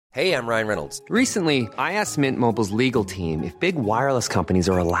Hey, I'm Ryan Reynolds. Recently, I asked Mint Mobile's legal team if big wireless companies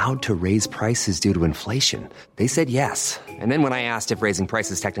are allowed to raise prices due to inflation. They said yes. And then when I asked if raising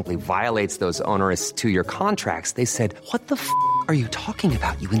prices technically violates those onerous two-year contracts, they said, "What the f*** are you talking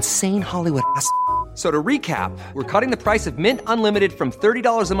about, you insane Hollywood ass?" So to recap, we're cutting the price of Mint Unlimited from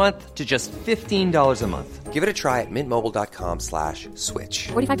 $30 a month to just $15 a month. Give it a try at mintmobile.com/switch.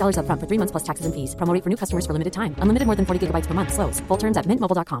 $45 up front for 3 months plus taxes and fees. Promo rate for new customers for limited time. Unlimited more than 40 gigabytes per month. Slows full terms at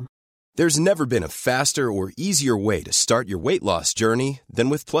mintmobile.com. There's never been a faster or easier way to start your weight loss journey than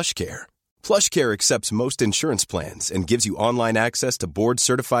with PlushCare. PlushCare accepts most insurance plans and gives you online access to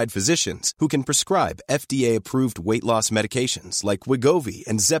board-certified physicians who can prescribe FDA-approved weight loss medications like Wegovy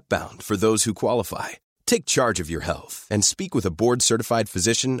and Zepbound for those who qualify. Take charge of your health and speak with a board-certified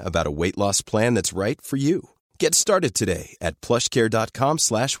physician about a weight loss plan that's right for you. Get started today at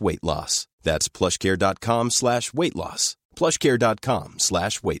plushcare.com/weightloss. That's plushcare.com/weightloss.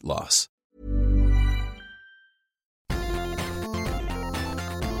 plushcare.com/weightloss.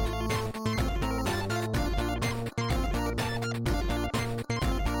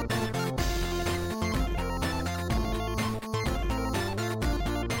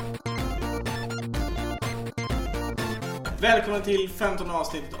 Välkommen till 15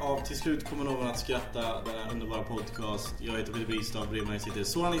 avsnitt av Till slut kommer någon att skratta, den här underbara podcast. Jag heter Peter Bistad, bredvid mig sitter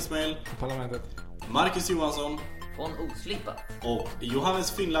Soran Ismail, Parlamentet, Marcus Johansson från Oslipa och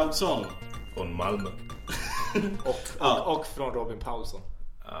Johannes Finnlaugsson från Malmö. och från Robin Paulsson.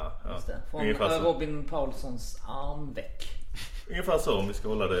 Just det. Från Robin Paulssons armveck. Ungefär så, om vi ska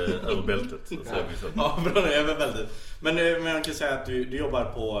hålla det över bältet så ser vi så. Ja, bra, över bältet. Men man kan säga att du jobbar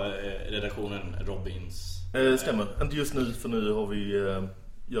på redaktionen Robins. Stämmer, inte just nu, för nu har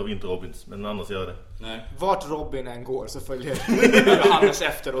gör vi inte Robins, men annars gör det. Nej. Vart Robin än går så följer Johannes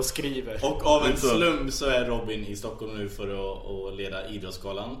efter och skriver. Och av en slump så är Robin i Stockholm nu för att leda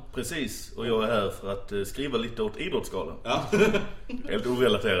Idrottsgalan. Precis, och jag är här för att skriva lite åt Idrottsgalan. Ja. Helt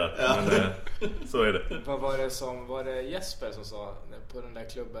orelaterat, ja. Men så är det. Vad var det Jesper som sa på den där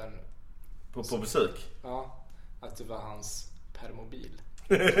klubben? På besök? Ja, att det var hans permobil.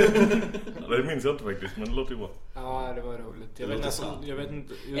 Ja, det minns jag inte faktiskt, men det låter ju bra. Ja, det var roligt. Jag vet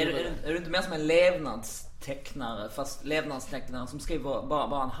inte. Är du inte mer som en levnadstecknare, fast levnadstecknare som skriver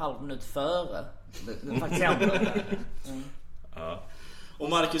bara en halv minut före? Det faktiskt händer. Ja. Och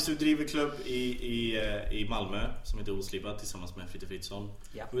Marcus, du driver klubb i Malmö som heter Oslipa tillsammans med Fritte Fritzson.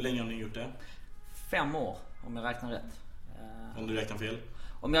 Ja. Hur länge har ni gjort det? 5 år, om jag räknar rätt. Om du räknar fel?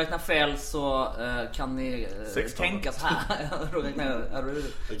 Om jag räknar fel så kan ni tänka så här.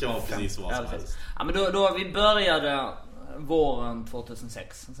 Det kan vara precis vad som helst. Ja, men då vi började våren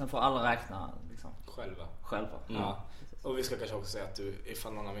 2006. Sen får alla räkna liksom själva. Mm. Ja. Och vi ska kanske också säga att du,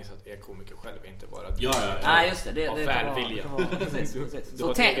 ifall någon har missat, är komiker själv, inte bara ja. Nej, just det. Av välvilja. Precis.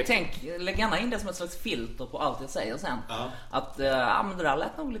 Så tänk, lägg gärna in det som ett slags filter på allt jag säger sen. Ja. Att men det där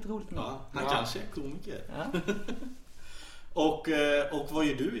lät nog lite roligt nu. Ja, han kanske är komiker. Ja. Och vad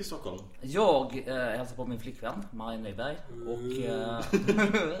gör du i Stockholm? Jag hälsar på min flickvän Maria Nyberg. Och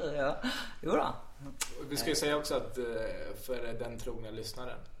jo då. Vi ska ju säga också att för den trogna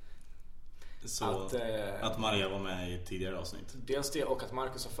lyssnaren så att Maria var med i tidigare avsnitt. Dels det, och att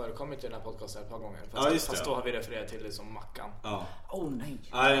Marcus har förekommit i den här podcasten ett par gånger. Fast då har vi refererat till det som Mackan. Ja. Nej.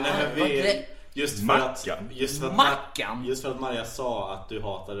 Nej, men just för att Maria sa att du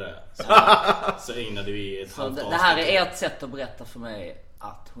hatade det så ägnade vi ett halvt avsnitt. Det här är ert sätt att berätta för mig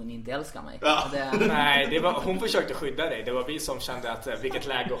att hon inte älskar mig. Ja. Nej, hon försökte skydda dig. Det var vi som kände att vilket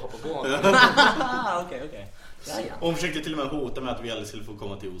läge att hoppa på honom. Okej. Ja. Hon försökte till och med hota med att vi aldrig skulle få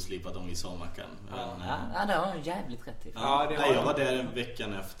komma till Oslipa om vi sa Mackan. Ja, det var jävligt rätt. Jag var där en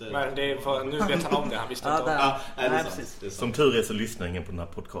veckan efter. Men nu vet han om det, han visste inte om det. Det är sant. Som tur är så lyssnar ingen på den här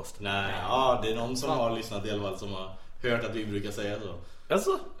podcasten. Nej, det är någon som har lyssnat i alla fall som har hört att vi brukar säga så.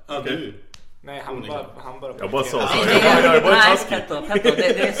 Alltså? Ja, okay. Du. Nej, han bara jag bara sa så. Nej, Petter,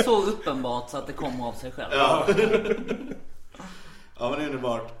 det är så uppenbart så att det kommer av sig själv. Ja. Ja, men det är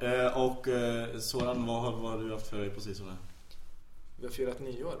underbart. Och Soran, vad har du haft för dig på sistone? Vi har firat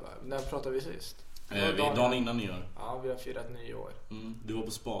nyår, va? När pratade vi sist? Dagen innan nyår. Ja, vi har firat nyår. Du var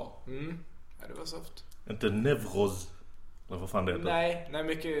på spa. Ja, det var soft. Inte Nevroz. Eller vad fan det heter? Nej,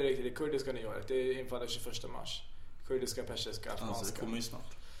 mycket riktigt. Det kurdiska nyåret. Det infaller 21 mars. Kurdiska, persiska, afghanska. Alltså, det kommer ju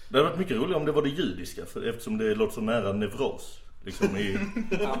snart. Det hade varit mycket roligare om det var det judiska, eftersom det låter så nära nevros. Liksom i...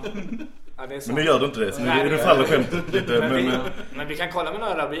 Ja, det är men det gör det inte det, så nu faller skämtet lite. Men vi kan kolla med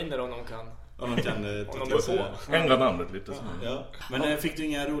några rabbiner om de kan. Om de kan ändra namnet lite. Ja. Men fick du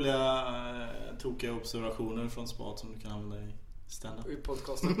inga roliga tokiga observationer från spat som du kan använda i stand-up? I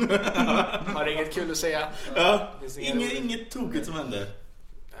podcasten. Har inget kul att säga? Ja. Inget tokigt som hände.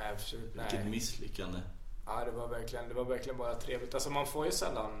 absolut. Vilket misslyckande. Ja, det var verkligen bara trevligt. Alltså man får ju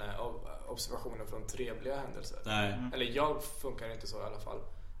sällan observationer från trevliga händelser. Nej. Eller jag funkar inte så i alla fall.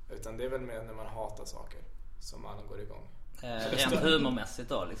 Utan det är väl mer när man hatar saker som man går igång. Rent humormässigt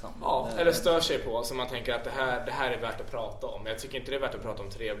då liksom. Ja, eller stör sig på. Så man tänker att det här är värt att prata om. Jag tycker inte det är värt att prata om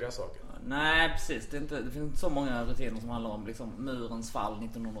trevliga saker. Nej, precis. Det finns inte så många rutiner som handlar om liksom, murens fall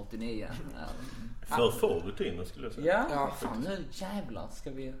 1989. För få rutiner skulle jag säga. Ja, fan nu jävlar ska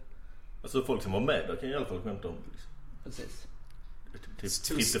vi... Alltså folk som var med där kan i alla fall skämta om det liksom.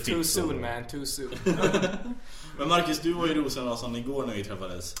 Precis. Too soon man, too soon. Men Marcus, du var i Rosenrasan igår när vi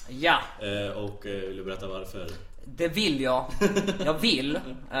träffades. Ja. Och vill du berätta varför? Det vill jag. Jag vill.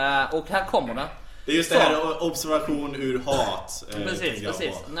 Och här kommer det. Det är just det här observation ur hat.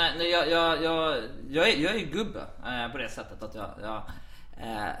 Precis. Nej, jag är ju gubbe på det sättet att jag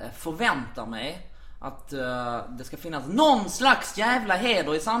förväntar mig att det ska finnas någon slags jävla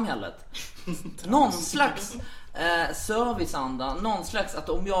heder i samhället. Någon slags serviceanda, någon slags att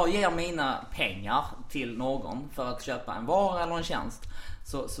om jag ger mina pengar till någon för att köpa en vara eller en tjänst,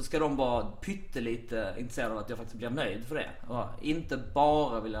 så ska de vara pyttelite intresserade av att jag faktiskt blir nöjd för det. Och inte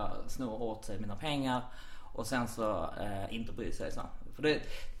bara vilja sno åt sig mina pengar och sen så inte bry sig så. För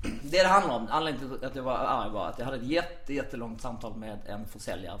det handlar om, anledningen till att jag var arg var att jag hade ett jättelångt samtal med en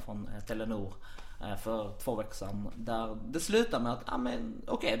försäljare från Telenor för 2 veckor sedan, där det slutar med att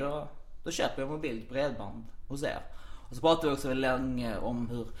okej, då köper jag mobilt bredband hos er. Och så pratade vi också länge om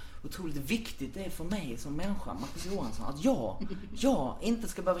hur otroligt viktigt det är för mig som människa, Marcus Johansson, att jag inte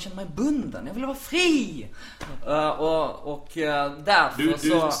ska behöva känna mig bunden. Jag vill vara fri. Och därför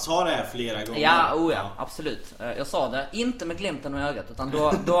du sa det här flera gånger. Ja, absolut. Jag sa det inte med glimten i ögat, utan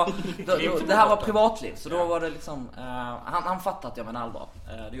då det här var privatliv. Så då var det liksom han fattade att jag menar allvar.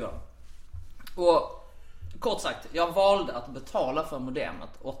 Det gör han. Och kort sagt, jag valde att betala för modemet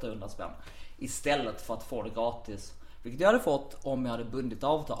 800 spänn istället för att få det gratis, vilket jag hade fått om jag hade bundit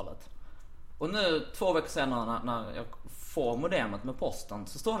avtalet. Och nu 2 veckor senare när jag får modemet med posten,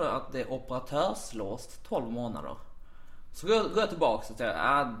 så står det att det är operatörslåst 12 månader. Så går jag tillbaka och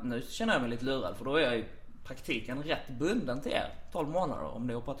säger nu känner jag mig lite lurad, för då är jag i praktiken rätt bunden till er 12 månader om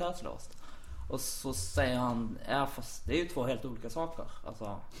det är operatörslåst. Och så säger han, fast det är ju 2 helt olika saker.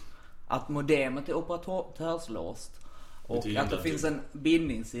 Alltså att modemet är operatörslåst och att det finns en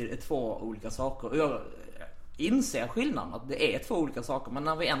bindningstid är 2 olika saker. Och jag inser skillnaden, att det är 2 olika saker. Men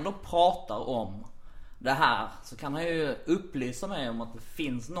när vi ändå pratar om det här, så kan han ju upplysa mig om att det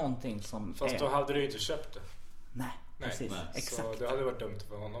finns någonting som fast då hade du ju inte köpt det. Nej, precis. Exakt. Så det hade varit dumt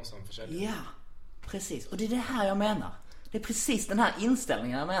för honom som försäljare. Ja, precis. Och det är det här jag menar. Det är precis den här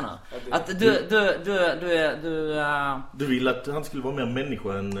inställningen jag menar. Att du vill att han skulle vara mer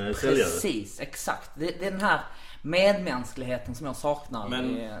människa än säljare. Precis, exakt. Det är den här medmänskligheten som jag saknar.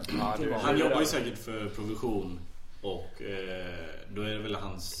 Men han jobbar ju säkert för provision. Och då är det väl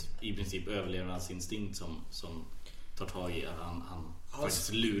hans i princip överlevnadsinstinkt som tar tag i att han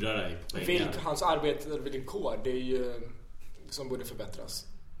faktiskt lurar dig på pengar. Hans arbetsvillkor, det är ju som borde förbättras.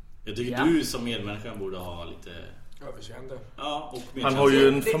 Jag tycker du som medmänniska borde ha lite överseende. Ja, och han har ju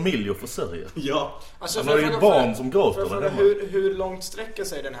en familj att försörja. Ja. Alltså, han har ju barn som gråter där hemma. Hur långt sträcker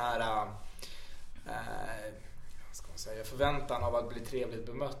sig den här vad ska man säga, förväntan av att bli trevligt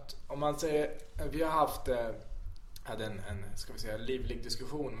bemött? Om man säger, vi har hade en ska vi säga, livlig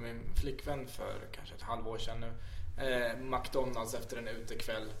diskussion med min flickvän för kanske ett halvår sedan nu. McDonalds efter en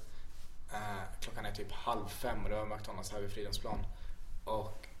utekväll. Klockan är typ 4:30 och det var McDonalds här vid Fridhemsplan.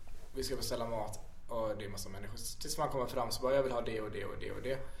 Och vi ska beställa mat och det är massa människor. Tills man kommer fram så bara, jag vill ha det och det och det och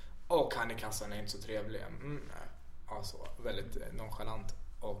det. Och han i kassan är inte så trevlig. Alltså väldigt nonchalant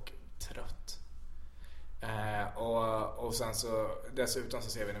och trött. Och sen så dessutom så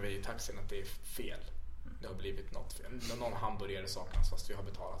ser vi när vi är i taxin att det är fel. Det har blivit något fel. Någon hamburgare saknas fast vi har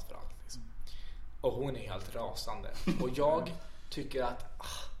betalat för allt liksom. Och hon är helt rasande. Och jag tycker att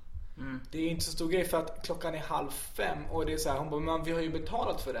det är inte så stor grej för att klockan är 4:30 och det är så här, hon bara, men vi har ju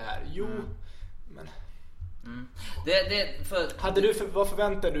betalat för det här. Jo, men vad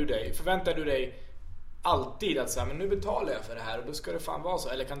förväntar du dig? Förväntar du dig alltid att så här, men nu betalar jag för det här och då ska det fan vara så?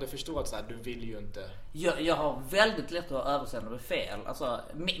 Eller kan du förstå att så här, du vill ju inte? Jag har väldigt lätt att översätta med fel. Alltså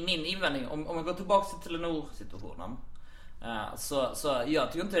min invändning, om jag går tillbaka till Telenor-situationen, så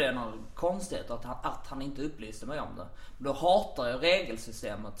jag tycker inte det är något konstigt att han inte upplyste mig om det. Men då hatar jag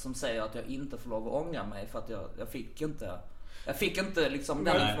regelsystemet som säger att jag inte får lov att ångra mig för att jag fick inte liksom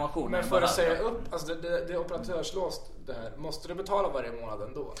den informationen. Men för att säga upp, alltså det är operatörslåst det här. Måste du betala varje månad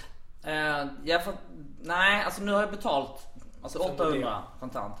ändå? Nej, alltså nu har jag betalt, alltså 800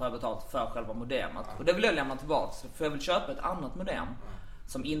 kontant har jag betalt för själva modemet. Och det vill jag lämna tillbaka, för jag vill köpa ett annat modem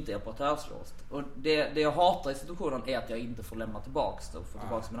som inte är operatörslåst. Och det jag hatar i situationen är att jag inte får lämna tillbaks och få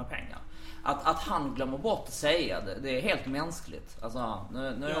tillbaks mina pengar. Att han glömmer bort att säga det är helt mänskligt. Alltså,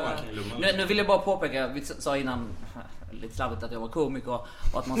 nu vill jag bara påpeka, vi sa innan lite slarvigt att jag var komiker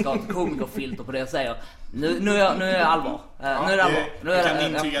och att man ska ha ett komikerfilter på det jag säger. Nu är det allvar. Nu är det allvar. Jag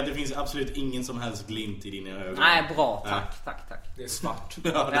kan intyga att det finns absolut ingen som helst glimt i dina ögon. Nej, bra. Tack. Det är svart.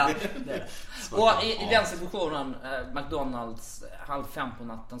 Ja, det är. Och i den situationen, McDonalds 4:30 på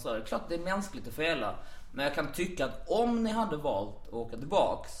natten, så är det klart det är mänskligt att fela. Men jag kan tycka att om ni hade valt att åka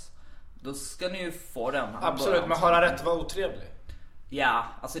tillbaks, då ska ni ju få den. Absolut, men har han rätt att vara otrevlig? Ja,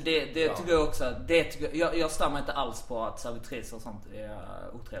 alltså det tycker jag också. Jag stämmer inte alls på att servitriser och sånt är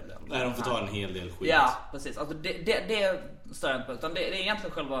otrevliga. Nej, de får ta en hel del skit. Ja, precis. Alltså det stör jag inte på. Utan det är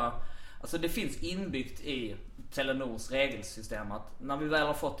egentligen själva... Alltså det finns inbyggt i Telenors regelsystem att när vi väl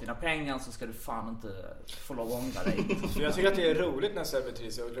har fått dina pengar så ska du fan inte få lov att ångra dig. Jag tycker att det är roligt när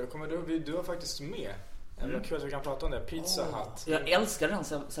servitriser... Du var faktiskt med. Det var kul att vi kan prata om det. Pizza Hut. Jag älskar den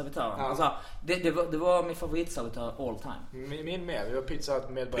servitören. Ja. Alltså, det var min favoritservitör all time. Min med. Vi var Pizza Hut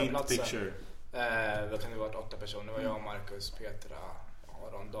medborgarplatsen. Vad kan det varit 8 personer. Det var jag, Marcus, Petra,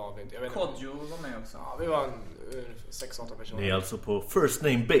 Aron, David. Kodjo var med också. Ja, vi var 6-8 personer. Ni är alltså på first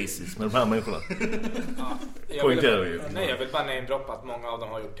name basis med de här människorna. Poängterar vi ju. Nej, jag vill bara namedroppa att många av dem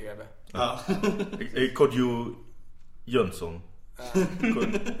har gjort tv. Ja. Kodjo Jönsson.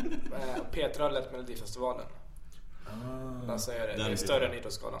 Petra har lett Melodifestivalen. Vad säger det? Det är större än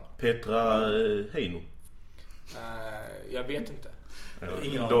Idrottsgalan. Petra Heino. Jag vet inte.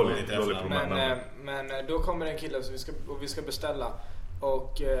 Ingen dålig på men då kommer en kille som vi ska beställa.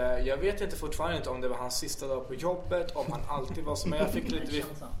 Och jag vet inte fortfarande inte om det var hans sista dag på jobbet, om han alltid var så, men jag fick lite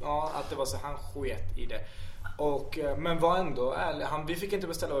att det var så han sket i det. Och men var ändå ärlig. Vi fick inte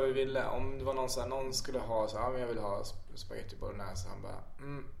beställa vad vi ville. Om det var någon skulle ha så men jag vill ha spaghetti bolognese. Han bara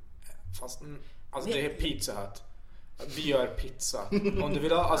alltså det är Pizza Hut. Vi gör pizza. Om du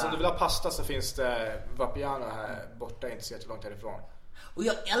vill ha pasta så finns det Vapiano här borta, inte så jättelångt härifrån. Och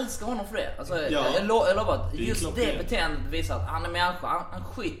jag älskar honom för det. Alltså, jag lovar att just det beteendet visar att han är människa. Han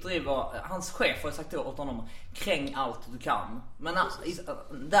skiter i vad hans chef har sagt åt honom. Kräng allt du kan. Men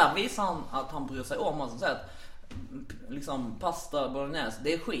där visar han att han bryr sig om oss och säger att liksom pasta bolognese,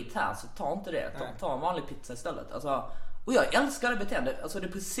 det är skit här, så ta inte det. Ta en vanlig pizza istället. Alltså, och jag älskar det beteendet. Alltså det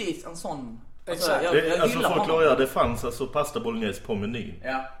är precis en sån. Alltså, alltså folk klargör, det fanns alltså pasta bolognese på menyn.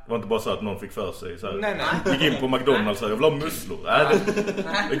 Ja. Det var inte bara så att någon fick för sig så här. Nej. Gick in på McDonalds och jag vill ha musslor.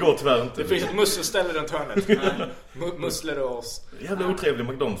 Det går tyvärr inte. Det finns ett musselställe runt hörnet. Musslor och oss. Jävla otrevlig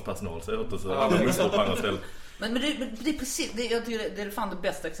McDonalds-personal, så jag hörde så alla musslor på andra ställen. Men det är precis jag tycker det är fan det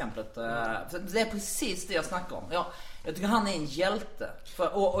bästa exemplet. Det är precis det jag snackar om. Jag tycker han är en hjälte.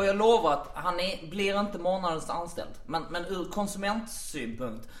 Och jag lovar att han blir inte månadens anställd. Men ur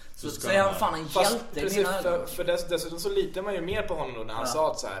konsumentsynpunkt så är han fan en hjälte i mina ögon. För dessutom så litar man ju mer på honom då när han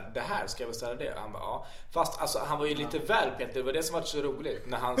sa att så här, det här ska jag beställa det. Han bara, ja. Fast alltså, han var ju lite väl Peter. Det var det som var så roligt.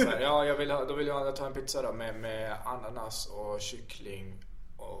 När han sa, då vill jag ta en pizza då med ananas och kyckling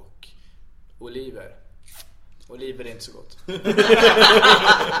och oliver. Oliver är inte så gott.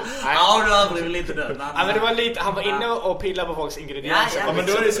 Ja, du överdriver lite där. Ja, men det var lite, han var inne och pillade på folks ingredienser. Ja, men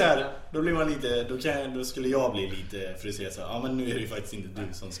då är det så här, då blir man lite, då skulle jag bli lite frustrerad så. Ja, men nu är det ju faktiskt inte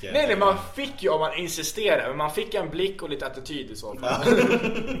du som ska. Nej, man fick ju, om man insisterar, men man fick en blick och lite attityd i så fall.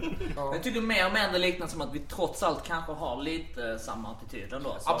 Ja. Jag tycker mer och mer det liknar som att vi trots allt kanske har lite samma attityd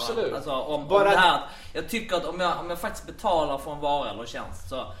ändå. Så, absolut. Alltså, om det här, jag tycker att om jag faktiskt betalar för en vara eller tjänst,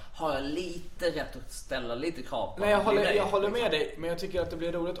 så har jag lite rätt att ställa lite krav på. Nej, jag håller med dig, men jag tycker att det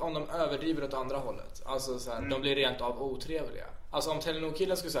blir roligt om de överdriver åt andra hållet. Alltså så här, de blir rent av otrevliga. Alltså om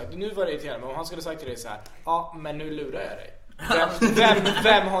Telenor-killen skulle sagt, nu var det irriterande, men om han skulle sagt till dig så här, ja, men nu lurar jag dig.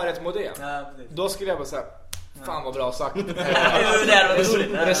 Vem har ett modem? Då skulle jag bara säga, fan vad bra sagt.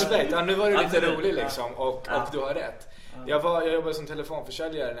 Respekt, nu var du lite rolig liksom, och du har rätt. Jag jobbade som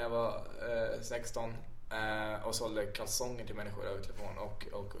telefonförsäljare när jag var 16 och sålde kalsonger till människor över telefon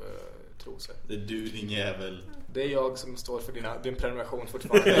och trosor. Det är du, din jävel. Det är jag som står för din prenumeration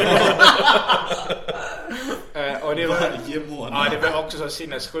fortfarande. Och det var också så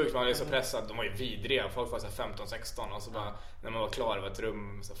sinnessjukt. Man är så pressad. De var ju vidriga. Folk var så 15-16 och så bara, när man var klar, det var ett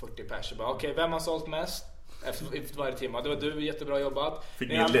rum så 40 pers, bara okej, vem har sålt mest? Efter varje timme. Det var du, jättebra jobbat. Fick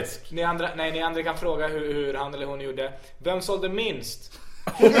ni en läsk? Ni andra kan fråga hur han eller hon gjorde. Vem sålde minst?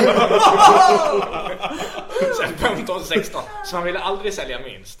 15-16. Så man ville aldrig sälja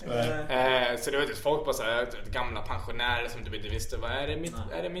minst. Så det var folk på så här, gamla pensionärer som inte visste, vad är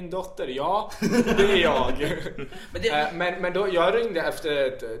det min dotter? Ja, det är jag. Men då jag ringde efter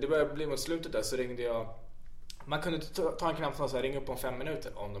det började bli mot slutet där, så ringde jag Man kunde ta en knapp och ringa upp om 5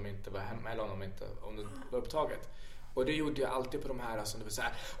 minuter om de inte var hemma eller om det var upptaget. Och det gjorde jag alltid på de här som det var så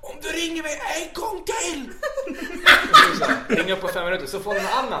här: om du ringer mig en gång till! Ringa upp på 5 minuter så får någon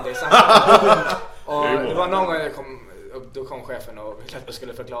annan det samtidigt. Och det var någon gång då kom chefen och jag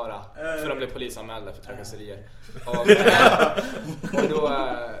skulle förklara för de blev polisanmälda för trakasserier. Och då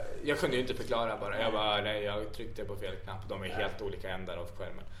jag kunde ju inte förklara bara. Jag bara nej, jag tryckte på fel knapp. De är helt olika ändar av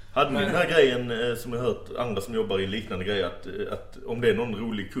skärmen. Hade ni den här grejen som jag hört andra som jobbar i liknande grejer att om det är någon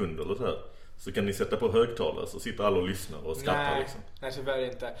rolig kund eller så här, så kan ni sätta på högtalare så sitter alla och lyssnar och skrattar liksom. Nej, tyvärr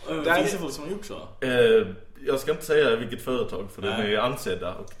inte. Finns det folk som har gjort så? Jag ska inte säga vilket företag för de är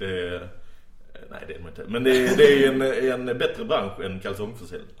ansedda och det är... Nej, det är inte. Men det är en bättre bransch än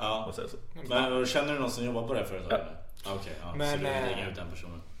kalsongförsäljning. Ja. Men känner du någon som jobbar på det företaget? Ja. Okej, ja. Men, så du ringer ut den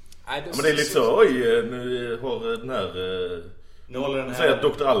personen. Nej, men det är lite så, nu har den här... Nu håller den här... Säg att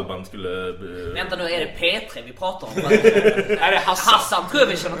Dr. Alban skulle... Vänta nu, är det P3 vi pratar om? Är det Hassan tror jag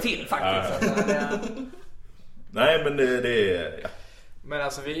vi känner till faktiskt. Nej, men det är... Ja. Men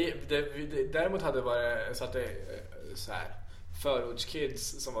alltså vi däremot hade varit så att det så här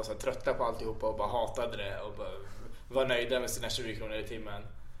förortskids som var så här trötta på alltihopa och bara hatade det och bara var nöjda med sina 20 kronor i timmen.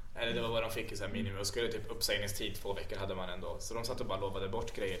 Eller det var vad de fick i så här minimum. Och skulle typ uppsägningstid 2 veckor hade man ändå. Så de satt och bara lovade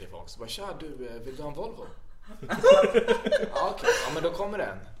bort grejer till folk. Så bara, tja du, vill du ha en Volvo? Ja, okej. Ja, men då kommer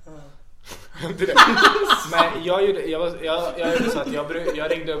den. Men jag gjorde så att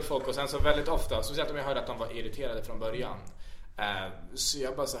jag ringde upp folk och sen så väldigt ofta, så att om jag hörde att de var irriterade från början, så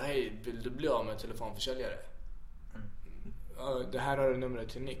jag bara sa, hej, vill du bli av med telefonförsäljare? Det här har du numret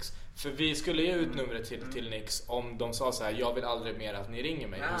till Nix. För vi skulle ge ut numret till Nix om de sa så här: jag vill aldrig mer att ni ringer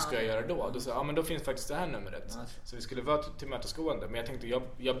mig. Hur ska jag göra då? Då sa jag, ja men då finns faktiskt det här numret. Så vi skulle vara till mötesgående. Men jag tänkte,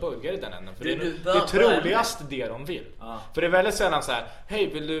 jag börjar i den änden. För det är troligast det de vill. För det är väldigt sällan så här: hej,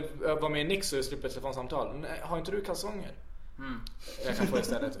 vill du vara med i Nix så du slipper ett telefonsamtal? Nej, har inte du kalsonger? Jag kan få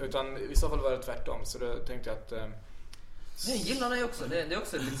istället. Utan i så fall var det tvärtom. Så då tänkte jag att jag gillar det också. Det är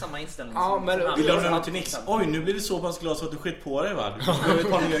också lite samma inställning. Ja, som men vill du ha till Nix? Oj, nu blir det så pass glad så att du skit på dig, va? Du behöver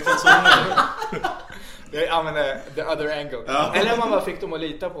ett par nya kalsonger. Jag använder the other angle. Eller om man bara fick dem att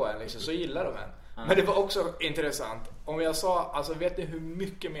lita på en liksom, så gillar de en. Men det var också intressant. Om jag sa, alltså vet ni hur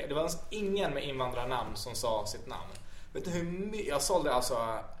mycket mer, det var ingen med invandrarnamn som sa sitt namn. Vet ni hur mycket, jag sålde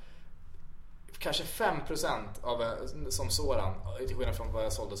alltså kanske 5% av som Soran, till skillnad från vad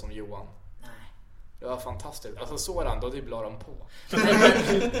jag sålde som Johan. Det var fantastiskt. Alltså Soran, då typ la de på.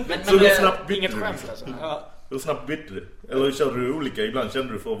 Men så du snabbt bytte inget skämt alltså. Du snabbt bytte du? Eller körde du olika? Ibland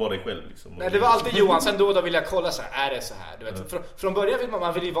kände du för att vara dig själv liksom. Nej, det var alltid Johan. Sen då vill jag kolla så här, är det så här? Du vet, från början vill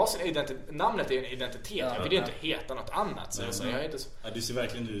man vill ju vara sin identitet. Namnet är en identitet. Jag vill ju inte heta något annat. Så jag är inte så... Du ser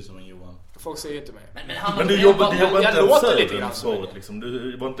verkligen ut som en Johan. Folk säger inte mig. Men du jobbar inte ens Sören svaret liksom.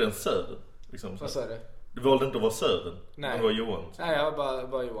 Du var inte ens Sören liksom. Vad sa du? Du valde inte att vara Sören. Nej. Du var Johan. Nej, jag var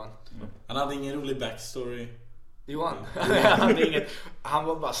bara Johan. Han hade ingen rolig backstory. Johan? Han hade inget. Han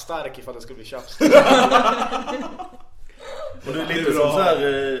var bara stark ifall det skulle bli tjafs. Och det är lite som så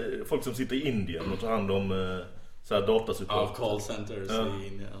här, folk som sitter i Indien och tar hand om så här datasupport. Call centers i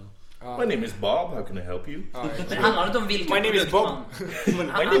Indien. My name is Bob, how can I help you? Men det handlar inte om vilken... My name is Bob.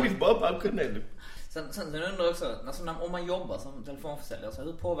 My name is Bob, how can I help you? Sen undrar jag också, alltså om man jobbar som telefonförsäljare, så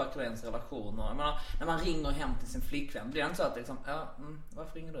hur påverkar det ens relationer? Jag menar, när man ringer hem till sin flickvän, blir det inte så att liksom,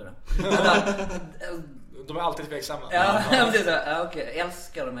 varför ringer du då? De är alltid tveksamma. Ja, det är så här, okej,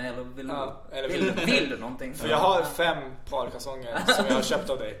 älskar du mig eller vill du någonting? För jag har 5 par kalsonger som jag har köpt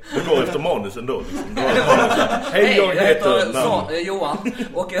av dig. Du går efter manusen då liksom. Hej, jag heter Johan.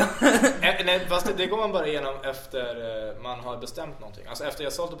 Och nej, fast det går man bara igenom efter man har bestämt någonting. Alltså efter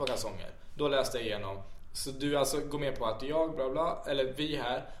jag sålde på kalsonger, då läste jag igenom. Så du alltså går med på att jag bla bla, eller vi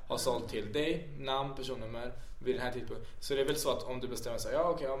här har sålt till dig, namn, personnummer vid den här tidpunkten. Så det är väl så att om du bestämmer sig,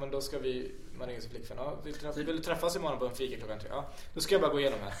 men då ska man ringer sin flickvän. Vill du träffas imorgon på en fika klockan 3? Ja, då ska jag bara gå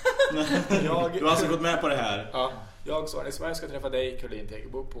igenom här. Du har alltså gått med på det här? Ja, jag Soran i Sverige ska träffa dig, Caroline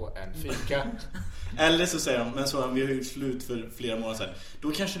Tegebo, på en fika. Eller så säger de, men så vi har ju slut för flera månader sedan.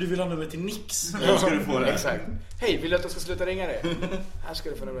 Då kanske du vill ha nummer till Nix. Eller ska du få det? Exakt. Hej, vill du att jag ska sluta ringa dig? Här ska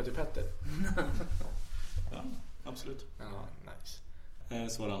du få nummer till Petter. Ja, absolut. Ja,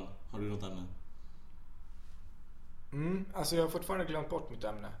 nice. Soran, har du något ämne? Alltså jag har fortfarande glömt bort mitt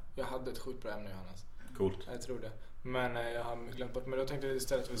ämne. Jag hade ett sjukt bra ämne, Johannes. Coolt. Jag tror det. Men jag har glömt bort. Men då tänkte jag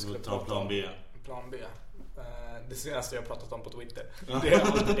istället att vi skulle ta plan B. Plan B. Det senaste jag har pratat om på Twitter.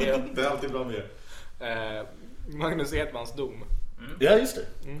 Det är alltid plan B. Magnus Edmans dom. Ja, just det.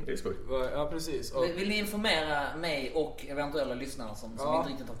 Det är skoj. Ja, precis. Vill ni informera mig och eventuella lyssnare som inte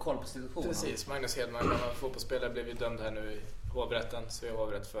riktigt har koll på situationen? Precis. Magnus Hedman, fotbollsspelare, blev ju dömd här nu hovrätten, Svea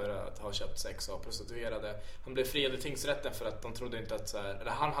hovrätt, för att ha köpt sex av prostituerade. Han blev friad i tingsrätten för att de trodde inte att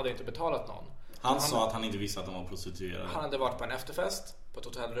eller han hade inte betalat någon. Han sa att han inte visste att de var prostituerade. Han hade varit på en efterfest på ett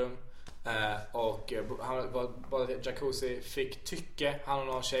hotellrum och han var jacuzzi, fick tycke, han och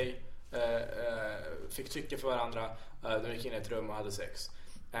någon tjej fick tycke för varandra. De gick in i ett rum och hade sex.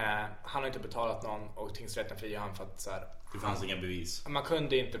 Han har inte betalat någon och tingsrätten friade han för att det fanns inga bevis. Man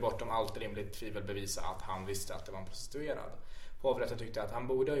kunde inte bortom allt rimligt tvivel bevisa att han visste att det var en prostituerad. Hovrätten tyckte att han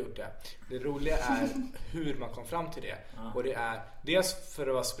borde ha gjort det. Det roliga är hur man kom fram till det. Och det är dels för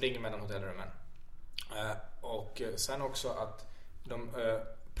att vara spring mellan hotellrummen. Och sen också att de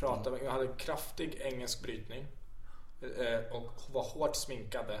hade kraftig engelsk brytning och var hårt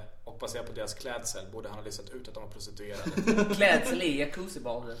sminkade, och baserat på deras klädsel borde han ha listat ut att de var prostituerade. Klädsel i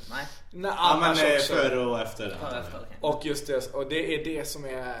jacuzzi-badet? Nej. Men före och efter. Okay. Och just det, och det är det som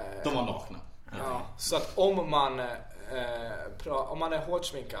är... De var nakna. Ja, så att om man är hårt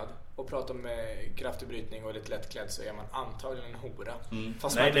sminkad och pratar med kraftig brytning och lite lättklädd, så är man antagligen en hora.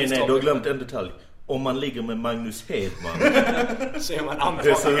 Fast nej, du har glömt en detalj. Om man ligger med Magnus Hedman så är man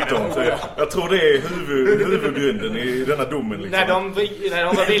antagligen en hora. Jag tror det är huvudgrunden i denna domen liksom. När de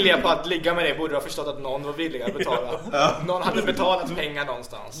var villiga på att ligga med det, borde de ha förstått att någon var villig att betala. Någon hade betalat pengar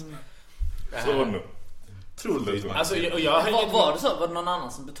någonstans. Så var det nog. Alltså, var det så? Var det någon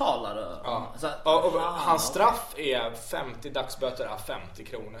annan som betalade? Ja. Och hans straff är 50 dagsböter av 50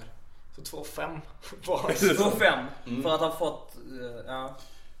 kronor. Så 2,5 var 2,5 för att ha fått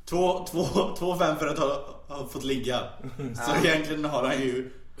 2,5 för att ha fått ligga. Så egentligen har han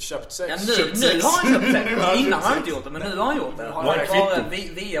ju köpt sex. Nu har han köpt sex. Innan har han inte gjort det, men nu har han gjort det. Han har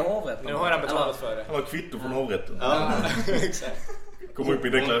via hovrätten. Nu har han betalat för det. Han har kvitto från hovrätten. Ja, exakt. Kommer upp i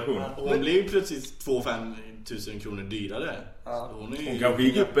deklarationen. Hon blev ju plötsligt 2-5 tusen kronor dyrare. Hon kanske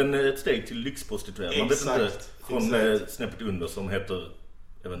gick upp ett steg till lyxprostituerad. Man vet inte, från snäppet under som heter,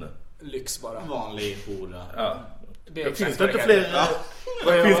 jag vet inte, lyx bara. Vanlig hora. Ja. Finns det inte fler?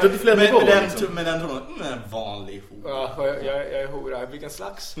 Finns det inte fler nivåer? Med den vanlig hora. Ja, jag är hora. Vilken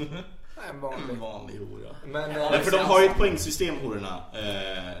slags? En vanlig hora. Men för de har ju ett poängsystem, hororna.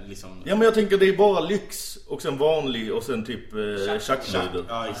 Liksom. Ja, men jag tänker det är bara lyx och sen vanlig och sen typ tjackluder.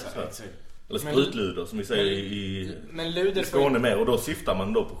 Ja, exakt. Eller sprutluder som vi säger i Skåne med. Och då syftar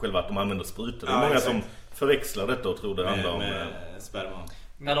man då på själva att de använder sprutor. Det är många som förväxlar detta och tror det handlar om sperma.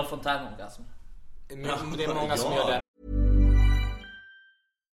 Eller fontänorgasm. Det är många som gör det.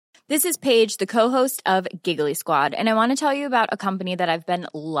 This is Paige, the co-host of Giggly Squad, and I want to tell you about a company that I've been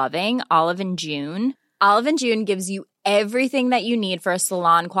loving, Olive & June. Olive & June gives you everything that you need for a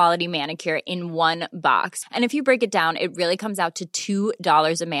salon-quality manicure in one box. And if you break it down, it really comes out to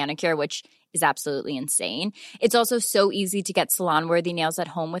 $2 a manicure, which is absolutely insane. It's also so easy to get salon-worthy nails at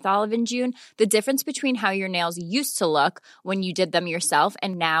home with Olive & June. The difference between how your nails used to look when you did them yourself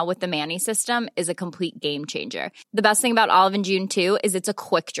and now with the Mani system is a complete game changer. The best thing about Olive & June, too, is it's a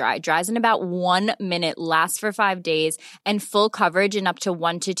quick dry. Dries in about 1 minute, lasts for 5 days, and full coverage in up to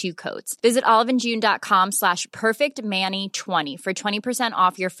 1 to 2 coats. Visit oliveandjune.com/perfectmani20 for 20%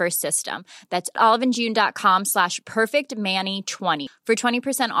 off your first system. That's oliveandjune.com/perfectmani20 for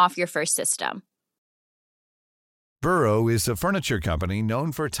 20% off your first system. Burrow is a furniture company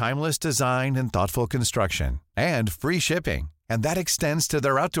known for timeless design and thoughtful construction, and free shipping, and that extends to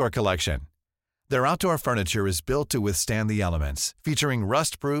their outdoor collection. Their outdoor furniture is built to withstand the elements, featuring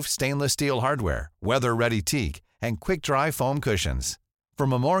rust-proof stainless steel hardware, weather-ready teak, and quick-dry foam cushions. For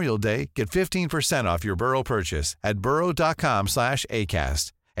Memorial Day, get 15% off your Burrow purchase at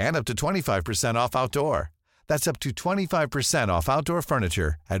burrow.com/acast, and up to 25% off outdoor. That's up to 25% off outdoor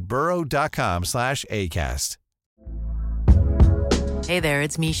furniture at burrow.com/acast. Hey there,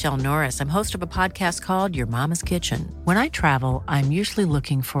 it's Michelle Norris. I'm host of a podcast called Your Mama's Kitchen. When I travel, I'm usually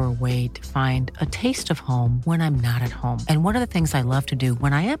looking for a way to find a taste of home when I'm not at home. And one of the things I love to do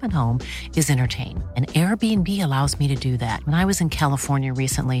when I am at home is entertain. And Airbnb allows me to do that. When I was in California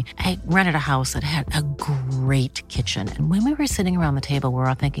recently, I rented a house that had a great kitchen. And when we were sitting around the table, we were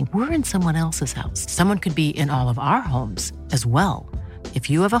all thinking, we're in someone else's house. Someone could be in all of our homes as well. If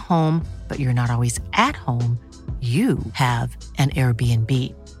you have a home, but you're not always at home, you have an Airbnb.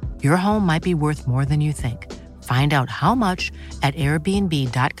 Your home might be worth more than you think. Find out how much at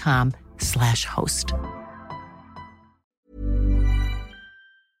airbnb.com/host.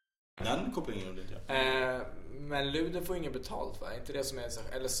 Den kopplingen gjorde inte jag. Men luder får ingen betalt, va? Inte det som är så,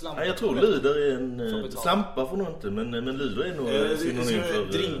 eller slampa? Nej, jag tror luder är en slampa får nog inte, men luder är nog synonym för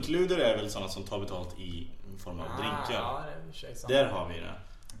drinkluder är väl sådana som tar betalt i form av drinkar. Ja, där har vi det.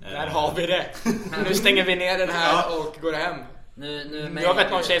 Där har vi det. Nu stänger vi ner den här och går hem. Jag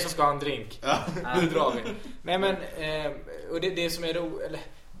vet någon tjej som ska ha en drink. Nu drar vi. Nej men och det som är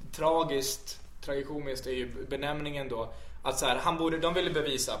tragikomiskt är ju benämningen då att så här, de ville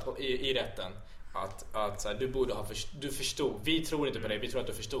bevisa i rätten att så här, du förstod. Vi tror inte på dig, vi tror att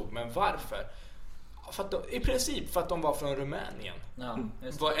du förstod. Men varför? För att i princip för att de var från Rumänien.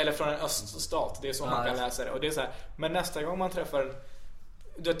 Eller från en öststat. Det är så man kan läsa det. Och det är så här, men nästa gång man träffar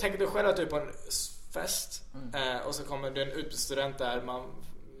du tänker dig själv att du är på en fest och så kommer det en utbytesstudent där, man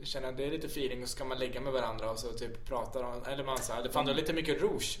känner att det är lite feeling och så ska man ligga med varandra och så typ pratar om, eller man säger det fanns lite mycket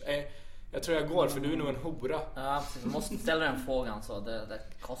rouge. Jag tror jag går för du är nog en hora. Ja, precis. Du måste ställa den frågan så det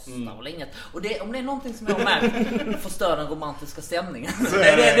kostar väl inget. Och om det är någonting som jag har märkt förstör den romantiska stämningen. Det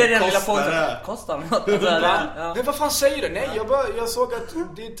är den lilla frågan. Kostar det något? Men vad fan säger du? Nej, jag såg att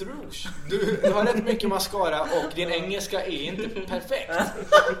det är ett rouge. Du har rätt mycket mascara och din engelska är inte perfekt.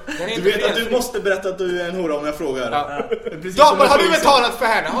 Du vet att du måste berätta att du är en hora om jag frågar. Damer, har du betalat för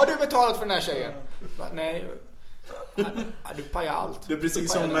henne? Har du betalat för den här tjejen? Nej. Du pajar allt. Det är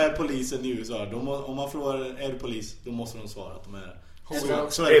precis som med polisen i USA. Om man frågar är du polis, då måste de svara att de är det.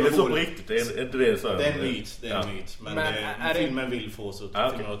 Så är det så på riktigt? Är inte det så? Det är en myt. Det är en myt. Men filmer vill få så.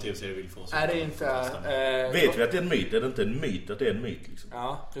 Filmer och tv-serier vill få så. Är det inte... vet vi att det är en myt? Är det inte en myt att det är en myt? Liksom?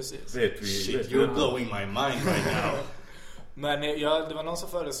 Ja, precis. Vet vi, shit, you're blowing my mind right now. Men det var någon som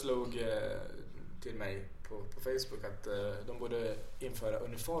föreslog till mig på Facebook att de borde införa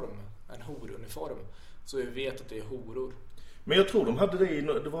uniform. En horuniform. Så vi vet att det är horor. Men jag tror de hade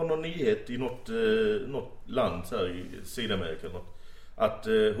det var någon nyhet i något land så här i Sydamerika eller något, att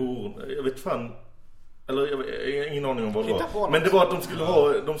jag vet fan, eller jag har ingen aning om vad det var. Men det var att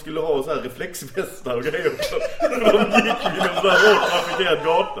de skulle ha så här reflexvästar och grejer också. De gick i en sån här hårt trafikerad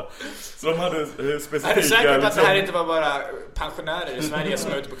gata. Så de hade specifika... Är du säker på att det här inte var bara pensionärer i Sverige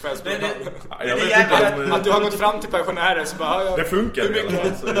som är ute på kvällsblodet? Jag vet inte att du har gått fram till pensionärer så bara... Det funkar.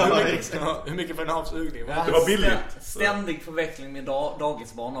 Hur mycket för en avsugning? Det var billigt. Ständig förveckling med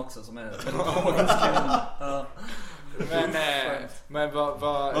dagisbarn också som är... Men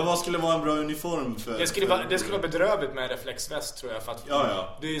vad skulle vara en bra uniform för? Det skulle vara bedrövligt med en reflexväst tror jag, för att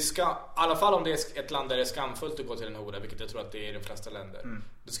det ska, i alla fall om det är ett land där det är skamfullt att gå till en hora, vilket jag tror att det är i de flesta länder.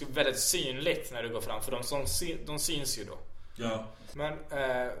 Det ska vara väldigt synligt när du går fram, för de syns ju då. Ja. Men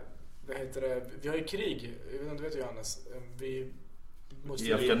vad heter det? Vi har ju krig, du vet ju Johannes,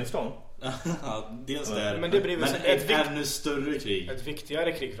 i Afghanistan. Ja, dels där. Men det blir ett ännu större krig. Ett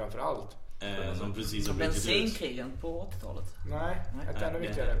viktigare krig framför allt. Som precis som bensinkrigen på 80-talet. Nej, ett ännu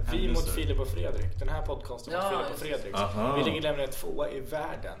viktigare. Vi mot Filip och Fredrik. Den här podcasten mot Filip och Fredrik. Vi ligger nämligen 2 i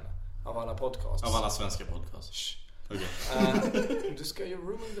världen av alla podcasts. Av alla svenska podcasts. Du ska ju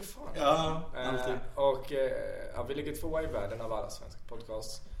ruin the fun. Ja, alltid. Och vi ligger 2 i världen av alla svenska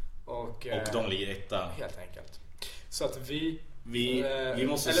podcasts. Och de ligger 1. Helt enkelt. Så att vi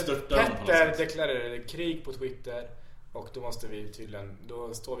måste störta dem på något Petter sätt. deklarerade krig på Twitter. Och då måste vi tydligen,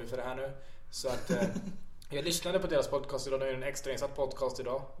 då står vi för det här nu. Så att jag lyssnade på deras podcast idag. De är en extra insatt podcast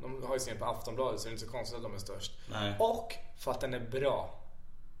idag. De har ju sin på Aftonbladet, så det är inte så konstigt att de är störst. Nej. Och för att den är bra.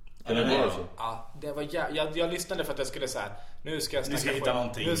 Den är bra alltså? Ja, det var jag lyssnade för att jag skulle så här, nu ska jag hitta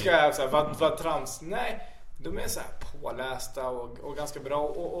någonting. Nu ska jag så här, vad trams. Nej, de är så här pålästa och ganska bra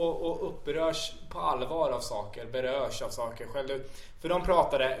och upprörs på allvar av saker, berörs av saker själv. För de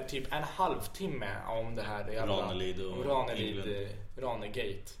pratade typ en halvtimme om det här Ranelid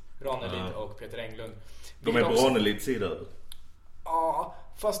och Peter Englund. De är på Ranelids sida. Ja,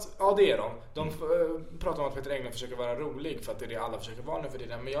 fast det är de. De pratar om att Peter Englund försöker vara rolig för att det är det alla försöker vara nu för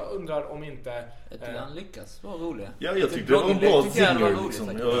tiden. Men jag undrar om inte... han lyckas vara rolig. Ja, jag tyckte det var en bra singer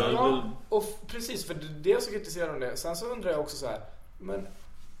liksom. Ja, och precis, för det är så kritiserar de det. Sen så undrar jag också så här, men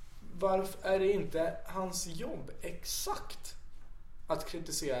varför är det inte hans jobb exakt att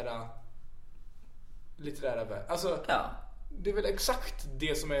kritisera litterära verk? Alltså, det är väl exakt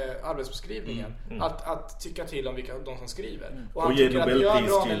det som är arbetsbeskrivningen. Att tycka till om de som skriver. Och han tycker att Björn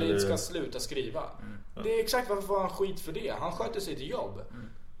Ranelid ska sluta skriva. Det är exakt varför får han skit för det. Han sköter sitt jobb.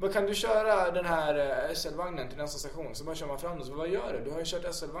 Men kan du köra den här SL-vagnen till nästa station, så bara kör man fram och så vad gör du? Du har ju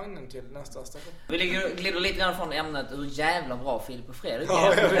kört SL-vagnen till nästa station. Vi glider lite grann från ämnet hur jävla bra Filip och Fredrik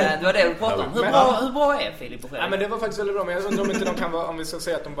är. Det var det vi pratade om. Hur bra är Filip och Fredrik? Ja, men det var faktiskt väldigt bra, men jag undrar om inte de kan vara, om vi ska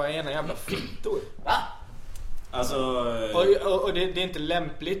säga att de bara är ena jävla fittor. Va? Alltså, och det är inte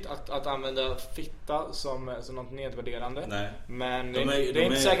lämpligt att använda fitta som något nedvärderande. Nej. Men det är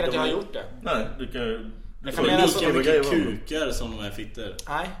inte säkert att jag har gjort det. Nej, du kan lika mycket kukar som de är fitter.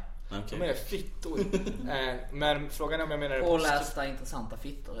 Nej. Okay. De är fittor. Men frågan är om jag menar det pålästa intressanta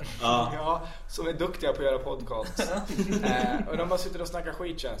fittor. Ja, som är duktiga på att göra podcast. Och de bara sitter och snackar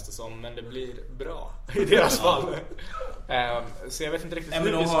skit, känns det som. Men det blir bra i deras fall. Så jag vet inte riktigt.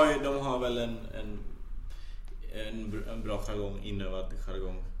 Men de har väl en bra jargong, inövad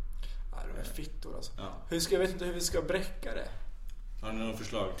jargong. Ja, de är fittor alltså. Jag vet inte hur vi ska bräcka det. Har ni några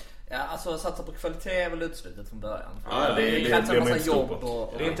förslag? Ja, alltså satsa på kvalitet är väl utslutet från början. Det krävs en massa jobb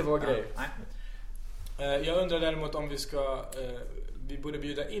och det är inte vår grej. Nej. Jag undrar däremot om vi borde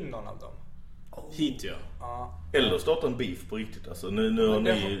bjuda in någon av dem. Hit Eller starta en beef på riktigt. Alltså, nu har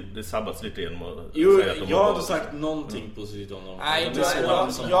ni det sabbats lite igen. Jag hade sagt någonting positivt om dem. Nej, jag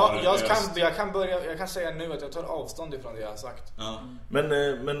kan säga nu att jag tar avstånd ifrån det jag har sagt.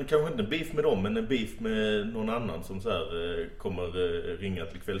 Men kanske inte en beef med dem, men en beef med någon annan som så här kommer ringa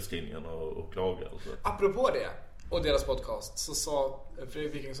till kvällstidningen och klaga. Alltså. Apropå det och deras podcast, så sa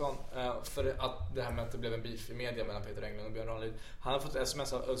Fredrik Wikingsson, för att det här med att det blev en beef i media mellan Peter Englund och Björn Ranelid, han har fått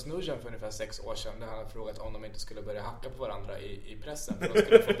sms av Özz Nujen för ungefär 6 år sedan där han har frågat om de inte skulle börja hacka på varandra i pressen, för de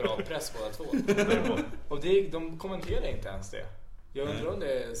skulle få bra press båda två. Och de kommenterar inte ens det. Jag undrar om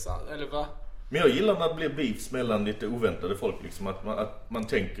det är sant, eller va? Men jag gillar när det blir beefs mellan lite oväntade folk liksom, att man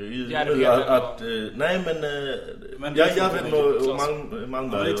tänker ju Järven och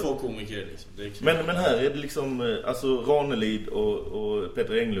Malmberg. Det är 2 komiker liksom. Men här är det liksom alltså Ranelid och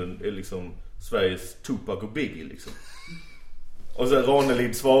Peter Englund är liksom Sveriges Tupac och Biggie liksom. Och så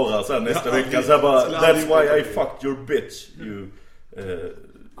Ranelid svarar så här nästa vecka så här bara, that's why I fucked your bitch you.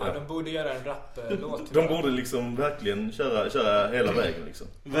 De borde göra en rap-låt. De borde liksom verkligen köra hela vägen liksom.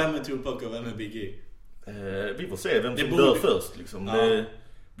 Vem är Tupac och vem är Biggie? Vi får se vem som dör först liksom.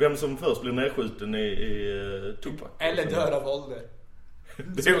 Vem som först blir nedskjuten är Tupac. Eller dör av ålder.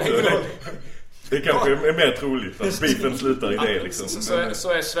 Det kanske är mer troligt att beefen slutar i det liksom.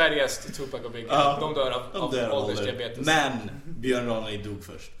 Så är Sveriges Tupac och Biggie. De dör av åldersdiabetes. Men Björn Ranelid dog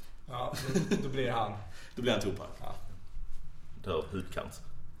först. Ja, då blir han Tupac. Dör av hudcancer.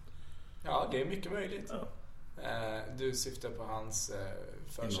 Ja, det är mycket möjligt. Du syftar på hans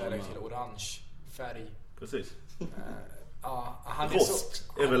förkärlek till orange färg. Precis. Han är rost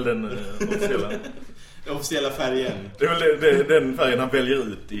är väl den officiella färgen. Det är väl den färgen han väljer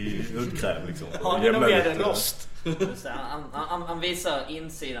ut i hudkräm liksom. Ja, det är nog mer en rost. Han visar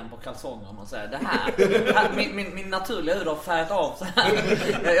insidan på kalsongen och säger, det här min naturliga hud har färgat av så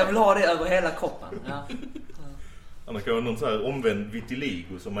här. Jag vill ha det över hela kroppen. Han har kanske någon så här omvänd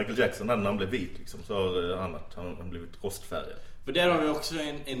vitiligo som Michael Jackson hade när han blev vit liksom, så har han blivit rostfärgad. För där har vi också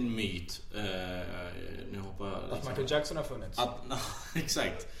en myt. Nu hoppar jag liksom. Att Michael Jackson har funnits.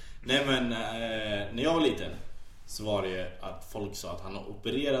 Exakt. Nej men när jag var liten så var det att folk sa att han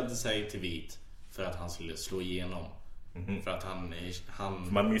opererade sig till vit för att han skulle slå igenom. För att han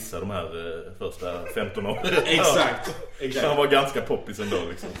man missar de här första 15 åren. Exakt. Han var ganska poppis ändå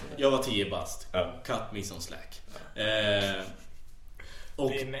liksom. Jag var 10 bast. Cut me some slack.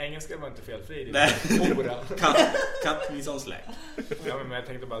 Din engelska var inte felfri. Din hora. Cut me some slack. Ja, men jag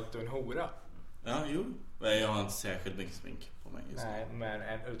tänkte bara att du är en hora. Ja, jo. Jag har inte särskilt mycket smink på mig. Nej, men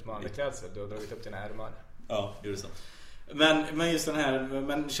en utmanande klädsel. Du har dragit upp dina ärmar. Ja, det är så. Men just den här,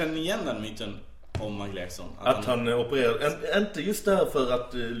 men känner ni igen den myten om Michael Jackson? Att han opererar, inte just där för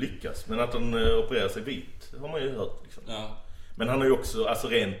att lyckas, men att han opererar sig vit har man ju hört liksom. Men han har ju också, alltså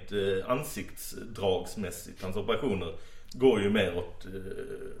rent ansiktsdragsmässigt, hans operationer går ju mer åt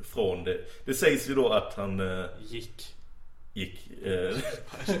från det. Det sägs ju då att han gick.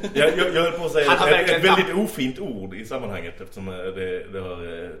 Jag höll på att säga ett väldigt ofint ord i sammanhanget, eftersom det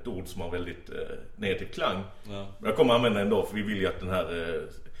har ett ord som har väldigt negativ klang. Jag kommer använda ändå, för vi vill ju att den här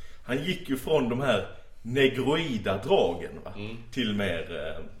han gick ju från de här negroida dragen till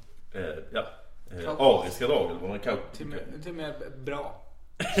mer ariska drag, eller vad man kallar till mer bra.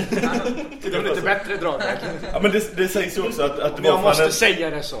 Det är lite bättre drag. Ja, men det sägs ju också att det var jag måste säga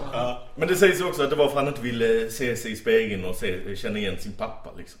det så. Men det sägs ju också att det var för att han inte ville se sig i spegeln och känna igen sin pappa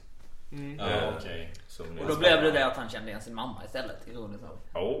liksom. Okej. Och då blev det att han kände igen sin mamma istället, ironiskt nog.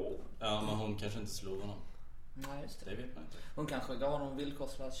 Ja, men hon kanske inte slog honom. Nej, just det. Det vet man inte. Hon kanske gav honom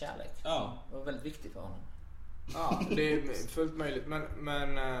villkorslös kärlek. Ja. Det var väldigt viktigt för honom. Ja, det är fullt möjligt.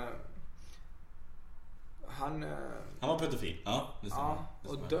 Men han var pedofil. Ja,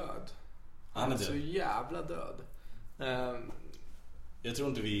 och död. Han är så jävla död. Jag tror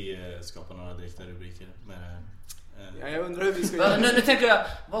inte vi skapar några direkta rubriker med jag undrar hur vi ska nu tänker jag,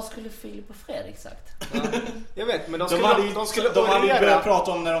 vad skulle Filip och Fredrik sagt? Jag vet, men de hade börjat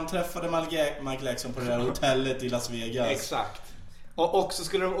prata om när de träffade Michael Jackson på det där hotellet i Las Vegas. Exakt. Och så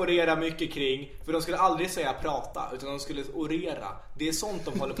skulle de orera mycket kring, för de skulle aldrig säga prata, utan de skulle orera. Det är sånt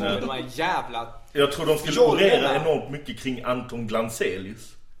de håller på med, de här jävla... Jag tror de skulle orera enormt mycket kring Anton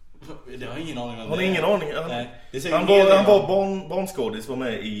Glanzelius. Det har ingen aning om. Har ni ingen aning? Han var barnskådis, var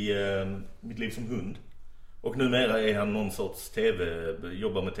med i Mitt liv som hund. Och numera är han någon sorts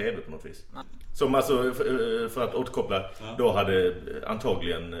jobbar med tv på något vis. Som alltså, för att återkoppla, då hade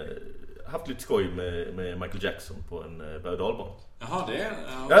antagligen haft lite skoj med Michael Jackson på en berg- och dalbana. Jaha, det är...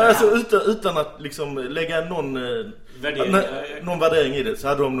 Ja, alltså utan att liksom lägga någon värdering i det, så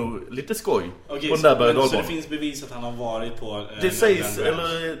hade de nog lite skoj på den där berg- och dalbanan. Så det finns bevis att han har varit på...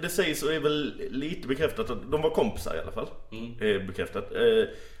 Det sägs och är väl lite bekräftat att de var kompisar i alla fall. Bekräftat.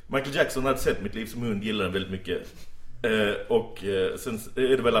 Michael Jackson hade sett Mitt liv som hund, gillade den väldigt mycket. Och sen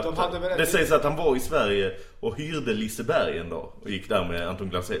är det väl att det sägs att han var i Sverige och hyrde Liseberg en dag och gick där med Anton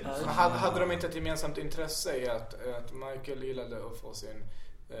Glanzelius. Hade de inte ett gemensamt intresse i att Michael gillade att få sin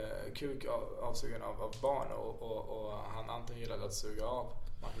kuk avsugen av barn och han Anton gillade att suga av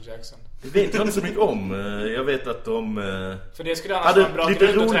Michael Jackson? Det vet jag inte så mycket om. Jag vet att de för det skulle annars vara en bra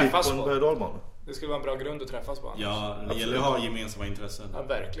grund att träffas på. Det skulle vara en bra grund att träffas på annars. Ja, det gäller att ha gemensamma intressen. Ja,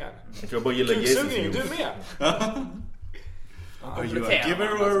 verkligen. Jag bara gillar Jesus. Du med? Giver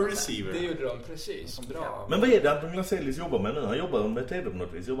or receiver. Det gjorde de precis. Bra. Men vad är det Anton Glanzelius jobbar med nu? Han jobbar med tv på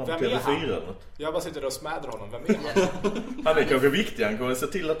något vis. Jobbar med TV4 eller något. Jag bara sitter och smädrar honom. Vem är han? Han är kanske viktig. Han kommer se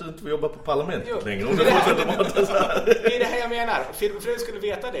till att du inte får jobba på parlamentet längre. Det är det här jag menar. Filmfrun skulle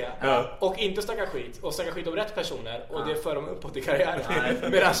veta det. Ja. Och inte snacka skit. Och snacka skit om rätt personer. Och det för dem uppåt i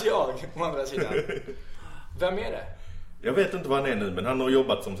karriären. Medan jag, å andra sidan. Vem är det? Jag vet inte vad han är nu, men han har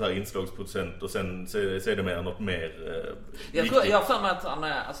jobbat som så här inslagsproducent och sen ser det mer något mer jag har för mig att han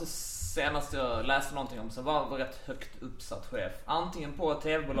är, alltså senast jag läste någonting om så var rätt högt uppsatt chef. Antingen på ett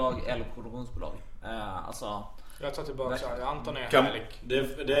tv-bolag eller produktionsbolag. Alltså jag tar tillbaka, Anton är härlig.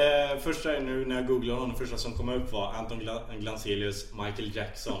 Det första nu när jag googlade honom, det första som kom upp var Anton Glanzelius, Michael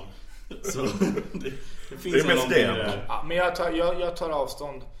Jackson. Så det finns det är mest det. Ja, men jag tar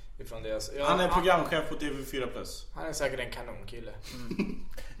avstånd ifrån det. Han är programchef på TV4+. Han är säkert en kanonkille.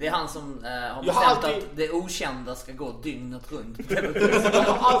 Det är han som har bestämt att det okända ska gå dygnet runt. Jag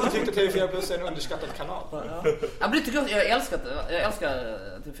har alltid tyckt att TV4+ är en underskattad kanal. Ja, men det tycker jag älskar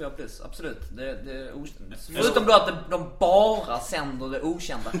TV4+, absolut. Det är okänt. Förutom då att de bara sänder det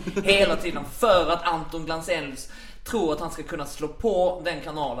okända hela tiden för att Anton Glanzelius tror att han ska kunna slå på den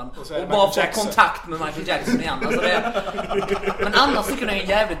kanalen och bara få kontakt med Michael Jackson igen. Alltså men annars tycker jag det är en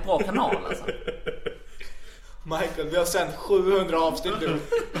jävligt bra kanal alltså. Michael, vi har sänt 700 avsnitt nu.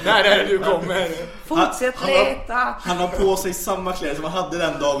 När är det du kommer? Fortsätt leta. Han har på sig samma kläder som han hade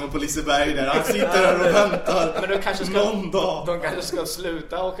den dagen på Liseberg där. Han sitter där och väntar. Men de kanske ska, någon dag. De kanske ska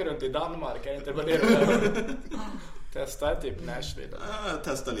sluta åka runt i Danmark. Är inte det testa typ Nashville.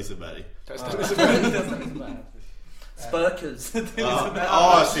 Testa Liseberg. Spökhuset.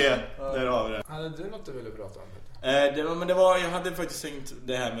 Ja, se. Där har vi det. Hade du något du ville prata om? Jag hade faktiskt tänkt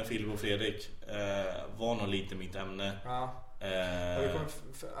det här med Filip och Fredrik var nog lite mitt ämne. Ja.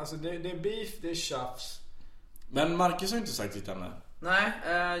 Alltså det är beef, det är tjafs. Men Marcus har inte sagt sitt ämne. Nej,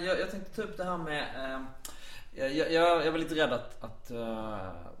 jag tänkte ta upp det här med jag var lite rädd att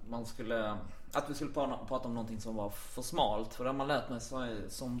vi skulle prata om någonting som var för smalt. För det har man lärt mig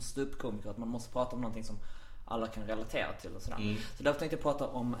som ståuppkomiker att man måste prata om någonting som alla kan relatera till och sådär. Så därför tänkte jag prata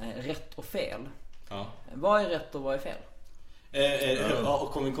om rätt och fel. Ja. Vad är rätt och vad är fel?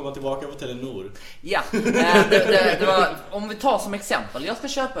 Och kommer vi komma tillbaka på Telenor? Ja, det var, om vi tar som exempel. Jag ska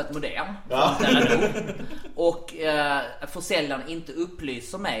köpa ett modem från Telenor. Och försäljaren inte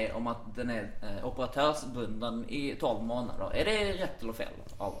upplyser mig om att den är operatörsbunden i 12 månader. Är det rätt eller fel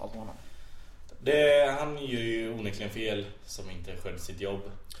av honom? Han gör ju onekligen fel som inte sköter sitt jobb.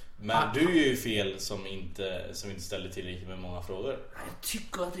 Men du är ju fel som inte ställer tillräckligt med många frågor. Jag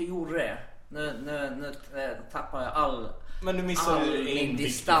tycker att jag gjorde det. Nu tappar jag all min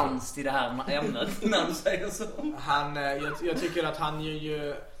distans till det här ämnet när du säger så. Jag tycker att han gör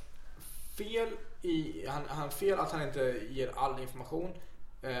ju fel han fel att han inte ger all information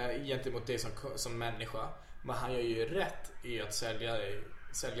gentemot dig som människa. Men han gör ju rätt i att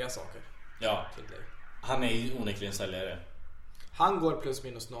sälja saker. Ja, till dig. Han är ju onekligen säljare. Han går plus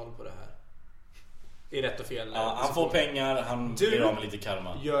minus noll på det här. I rätt och fel. Ja, han får pengar, han blir av med lite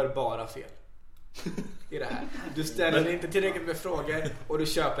karma. Gör bara fel. i det här. Du ställer inte tillräckligt med frågor och du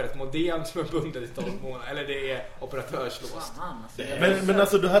köper ett modem som är bundet i 12 månader. Eller det är operatörslåst. Men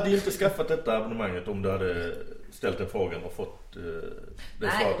alltså du hade ju inte skaffat detta abonnemanget om du hade ställt en frågan och fått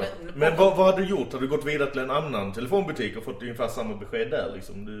det svaret. Men vad hade du gjort? Har du gått vidare till en annan telefonbutik och fått ungefär samma besked där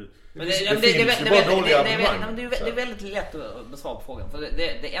liksom? Det är väldigt lätt att besvara på frågan. För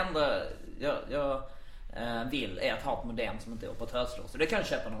det enda jag vill är att ha ett modem som inte är operatörslåst. Så det kan jag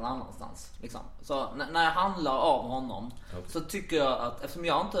köpa någon annanstans liksom. Så när jag handlar av honom så tycker jag att, eftersom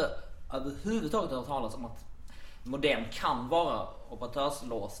jag inte överhuvudtaget har hört talas om att modem kan vara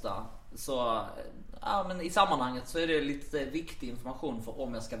operatörslåsta, så men i sammanhanget så är det lite viktig information för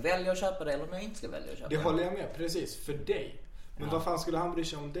om jag ska välja att köpa det eller om jag inte ska välja att köpa det. Det håller jag med, precis, för dig. Men vad fan skulle han bry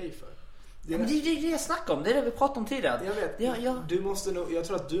sig om dig för? Det är det jag snackar om, det är det vi pratade om tidigare. Jag vet, jag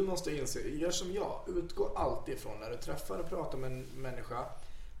tror att du måste inse, gör som jag, utgå alltid ifrån när du träffar och pratar med en människa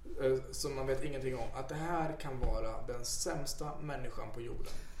som man vet ingenting om, att det här kan vara den sämsta människan på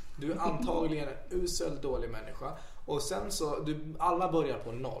jorden. Du är antagligen en usel, dålig människa. Och sen så, alla börjar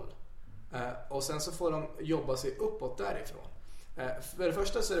på 0. Och sen så får de jobba sig uppåt därifrån. För det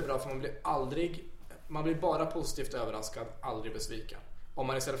första så är det bra, för man blir bara positivt överraskad, aldrig besviken. Om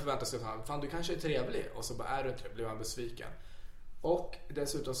man istället förväntar sig att fan, du kanske är trevlig, och så bara är du inte det, blir man besviken. Och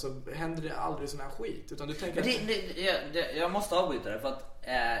dessutom så händer det aldrig sån här skit, utan du tänker jag måste avbryta det, för att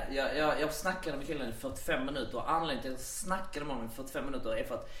jag snackade med killen i 45 minuter, och anledningen till att jag snackade med honom i 45 minuter är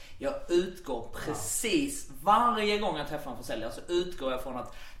för att jag utgår precis varje gång jag träffar en försäljare, så utgår jag från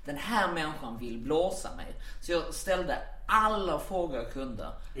att den här människan vill blåsa mig. Så jag ställde alla frågor jag kunde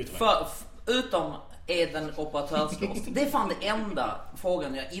utom är den operatörslåst. Det är fan det enda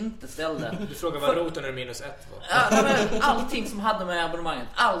frågan jag inte ställde. Du frågade vad roten är -1 allting som hade med abonnemanget,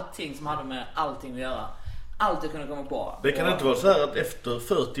 allting som hade med allting att göra, allt jag kunde komma på. Det kan inte vara så här att efter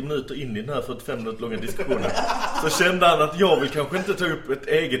 40 minuter in i den här 45 minuter långa diskussionen så kände han att jag vill kanske inte ta upp ett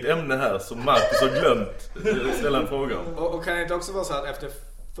eget ämne här som Marcus har glömt ställa en fråga om. Och kan det inte också vara så att efter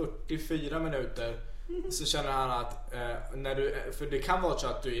 44 minuter så känner han att för det kan vara så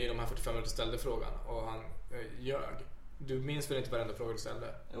att du i de här 45 minuter ställde frågan och han ljög. Du minns väl inte varenda fråga du ställde?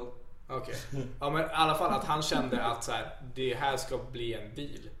 Jo. Okej. Ja, men i alla fall att han kände att så här, det här ska bli en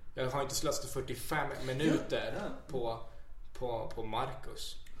deal. Jag har inte slösat 45 minuter på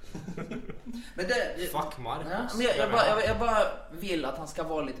Marcus. Men fuck Marcus. Men jag bara vill att han ska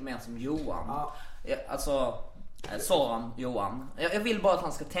vara lite mer som Johan. Alltså Soran Johan. Jag vill bara att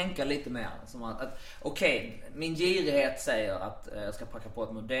han ska tänka lite mer som att okej, min girighet säger att jag ska packa på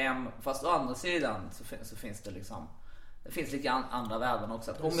ett modem, fast å andra sidan så finns det liksom, det finns lite andra värden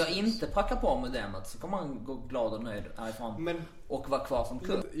också, att om jag inte packar på modemet så kommer man gå glad och nöjd härifrån och vara kvar som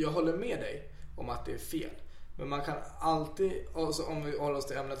kund. Jag håller med dig om att det är fel. Men man kan alltid, alltså om vi håller oss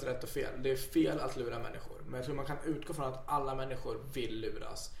till ämnet rätt och fel, det är fel att lura människor. Men jag tror man kan utgå från att alla människor vill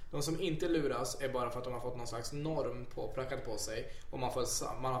luras. De som inte luras är bara för att de har fått någon slags norm påprackat på sig, och man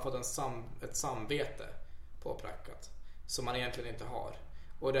har fått ett samvete påprackat som man egentligen inte har.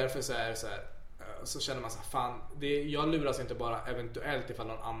 Och därför så är det så här, så känner man så här, fan, jag luras inte bara eventuellt ifall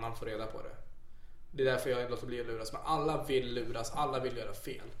någon annan får reda på det. Det är därför jag låter bli att luras. Men alla vill luras, alla vill göra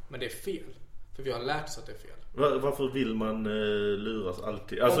fel. Men det är fel, för vi har lärt oss att det är fel. Varför vill man luras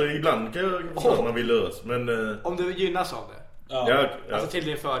alltid? Alltså ibland kan jag förstå att man vill luras, men om du gynnas av det. Ja. Alltså till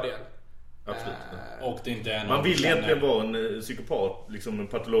din fördel. Absolut. Och det inte är man vill egentligen vara en psykopat, liksom en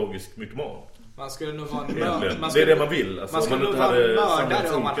patologisk mytoman. Man skulle nog vara mördare. Det är det man vill. Alltså, man skulle nog vara mördare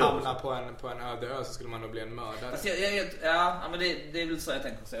om man hamnar på en öde ö, så skulle man nog bli en mördare. Alltså, men det är väl så jag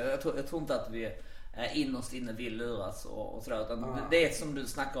tänker också. Jag tror inte att vi innerst inne vill luras och sådär, utan det är som du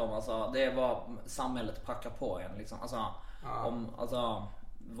snackar om, alltså, det är vad samhället packar på en liksom.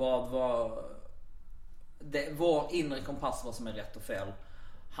 Vår inre kompass, vad som är rätt och fel,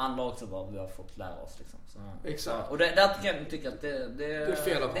 handlar också om vad vi har fått lära oss liksom. Exakt. Och där tycker jag att det är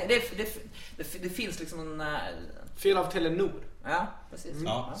fel av det finns liksom en fel av Telenor. Ja, precis.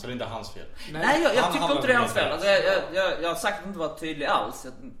 Ja, så det är inte hans fel. Nej, jag tycker inte det är hans fel. Alltså, jag har sagt att inte varit tydlig alls.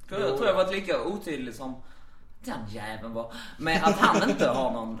 Jag tror jag varit lika otydlig som den jäveln var. Men att han inte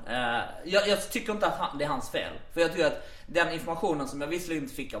har någon jag tycker inte att det är hans fel. För jag tycker att den informationen som jag visserligen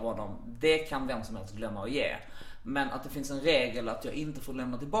inte fick av honom, det kan vem som helst glömma att ge. Men att det finns en regel att jag inte får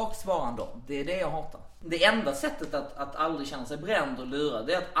lämna tillbaka svaran då, det är det jag hatar. Det enda sättet att aldrig känna sig bränd och lurad,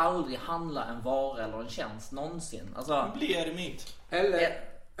 det är att aldrig handla en vara eller en tjänst någonsin. Alltså, blir eremit.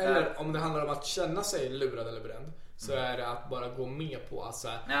 Eller om det handlar om att känna sig lurad eller bränd, så är det att bara gå med på att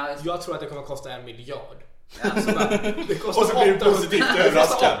jag tror att det kommer att kosta 1 miljard. Det kostar, och så blir det positivt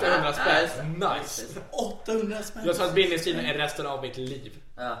överraskad. 800 spänn. Nice. 800 spänn. Jag tror att bindningstiden är resten av mitt liv.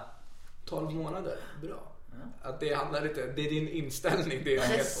 12 månader, bra. Att det handlar lite, det är din inställning det är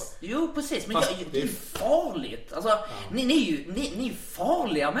med på. Jo, precis, men det är farligt. Alltså, ni är ju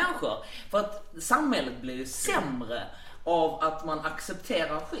farliga människor. För att samhället blir ju sämre av att man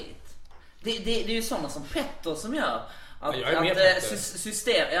accepterar skit. Det är ju sådana som Petter som gör att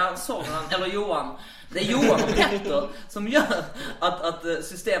system, eller Johan. Det är Johan och Petter som gör att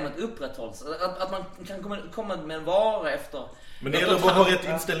systemet upprätthålls. Att man kan komma med en vara efter. Men det gäller bara att ha rätt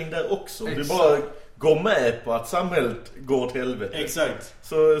inställning där också. Du bara går med på att samhället går åt helvete. Exakt.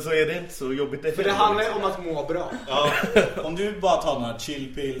 Så är det inte så jobbigt. För det handlar ju om att må bra. Ja, om du bara tar några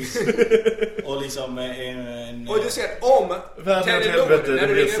chillpills och liksom och du ser om Terry Nord, när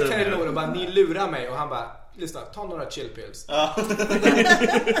du ringer upp Terry Nord och bara, ni lurar mig, och han bara, lyssna, ta några chillpills. Ja.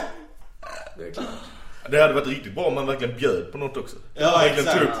 Det är klart. Det hade varit riktigt bra om man verkligen bjöd på något också. Ja,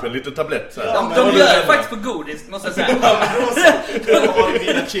 verkligen tog upp en liten tablett så här. De bjöd faktiskt på godis, måste jag säga. Vad har du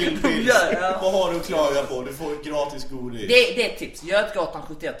dina chillpills? Vad har du att klaga på? Du får gratis godis. Det är ett tips. Götgatan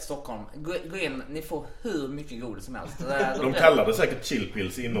 71 Stockholm. Gå in, ni får hur mycket godis som helst. De kallar det säkert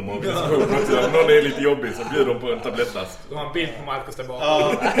chillpills inom organisationen också. Om någon är lite jobbig så bjuder de på en tablettlast. De har en bild på Marcus där bakom.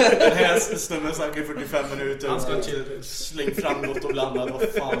 Ja, den här snubben snackar i 45 minuter. Han ska chillpills. Släng framåt och blandad, vad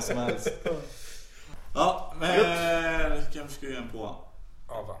fan som helst. Ja, men kanske ska göra en på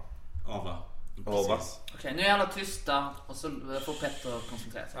Ava. Okej, nu är alla tysta och så får Petter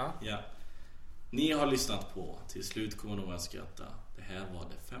koncentrera sig. Ja. Ni har lyssnat på Till slut kommer nog att skratta. Det här var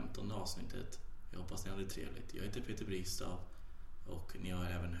det 15:e avsnittet. Jag hoppas ni hade trevligt. Jag heter Peter Bristav och ni har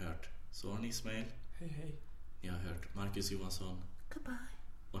även hört Soran Ismail. Hej. Ni har hört Marcus Johansson. Goodbye.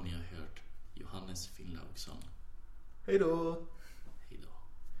 Och ni har hört Johannes Finnlaugsson. Hej då.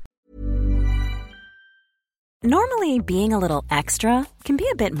 Normally, being a little extra can be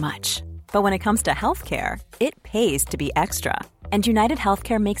a bit much, but when it comes to healthcare, it pays to be extra. And United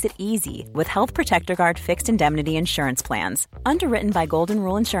Healthcare makes it easy with Health Protector Guard fixed indemnity insurance plans. Underwritten by Golden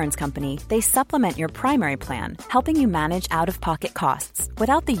Rule Insurance Company, they supplement your primary plan, helping you manage out-of-pocket costs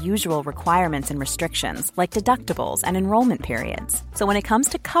without the usual requirements and restrictions like deductibles and enrollment periods. So when it comes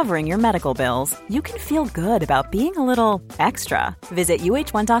to covering your medical bills, you can feel good about being a little extra. Visit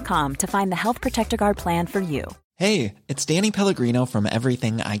uh1.com to find the Health Protector Guard plan for you. Hey, it's Danny Pellegrino from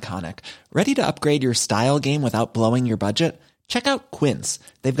Everything Iconic. Ready to upgrade your style game without blowing your budget? Check out Quince.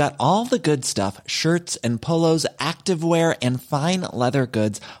 They've got all the good stuff, shirts and polos, activewear, and fine leather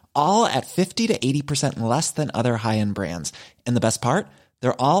goods, all at 50 to 80% less than other high-end brands. And the best part?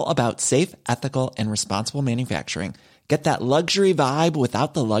 They're all about safe, ethical, and responsible manufacturing. Get that luxury vibe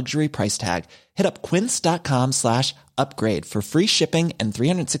without the luxury price tag. Hit up quince.com/upgrade for free shipping and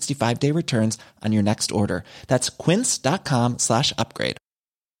 365-day returns on your next order. That's quince.com/upgrade.